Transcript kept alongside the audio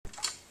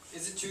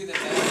it true that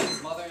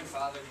Batman's mother and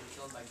father were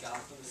killed by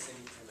Gotham City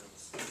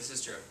criminals? This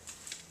is true.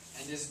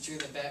 And is it true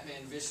that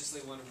Batman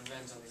viciously wanted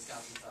revenge on these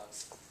Gotham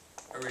thugs?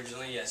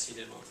 Originally, yes, he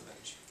did want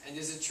revenge. And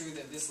is it true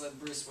that this led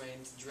Bruce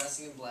Wayne to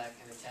dressing in black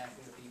and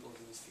attacking the people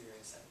he was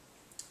furious at?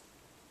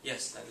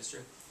 Yes, that is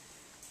true.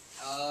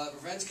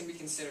 Revenge can be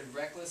considered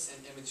reckless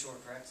and immature,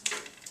 correct?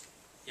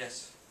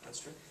 Yes, that's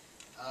true.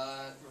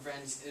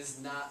 Revenge is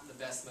not the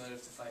best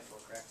motive to fight for,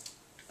 correct?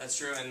 That's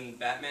true, and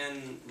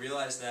Batman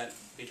realized that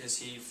because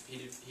he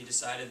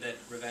decided that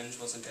revenge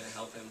wasn't going to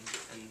help him,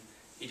 and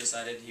he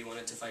decided he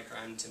wanted to fight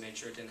crime to make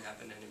sure it didn't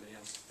happen to anybody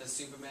else. Does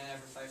Superman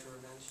ever fight for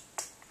revenge?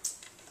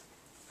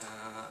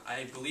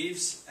 I believe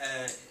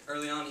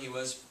early on he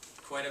was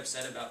quite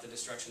upset about the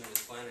destruction of his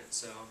planet,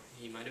 so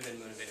he might have been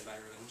motivated by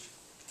revenge.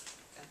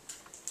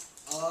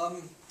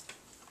 Okay.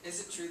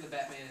 Is it true that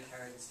Batman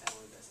inherited his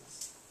family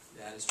business?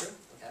 That is true.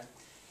 Okay.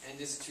 And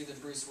is it true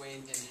that Bruce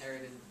Wayne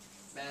inherited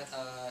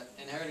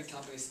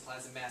company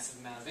supplies a massive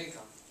amount of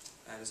income?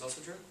 That is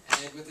also true.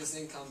 And with this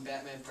income,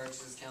 Batman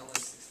purchases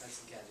countless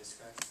expensive gadgets,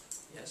 correct?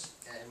 Yes.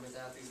 And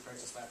without these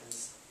purchased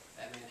weapons,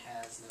 Batman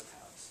has no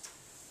powers.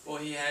 Well,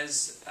 he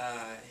has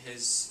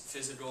his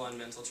physical and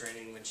mental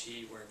training, which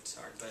he worked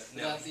hard, but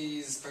no. Without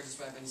these purchased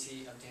weapons,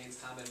 he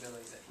obtains combat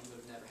abilities that he would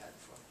have never had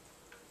before.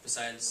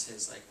 Besides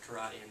his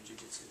karate and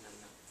jujitsu,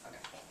 no. Okay.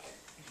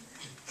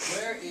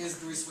 Where is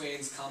Bruce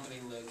Wayne's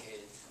company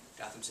located?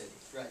 Gotham City.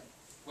 Right.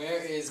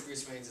 Where is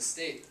Bruce Wayne's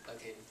estate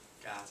located?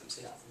 Gotham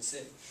City. Gotham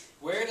City.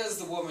 Where does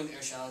the woman,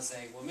 or shall I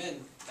say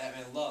woman,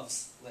 Batman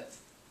loves live?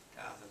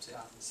 Gotham City.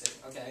 Gotham City.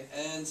 Okay.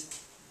 And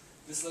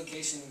this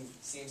location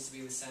seems to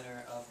be the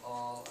center of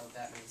all of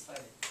Batman's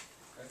fighting,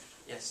 correct?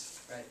 Yes.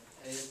 Right.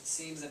 It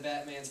seems that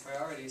Batman's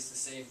priority is to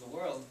save the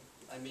world,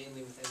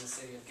 mainly within the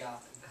city of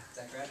Gotham. Is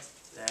that correct?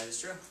 That is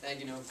true. Thank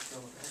you, Noah.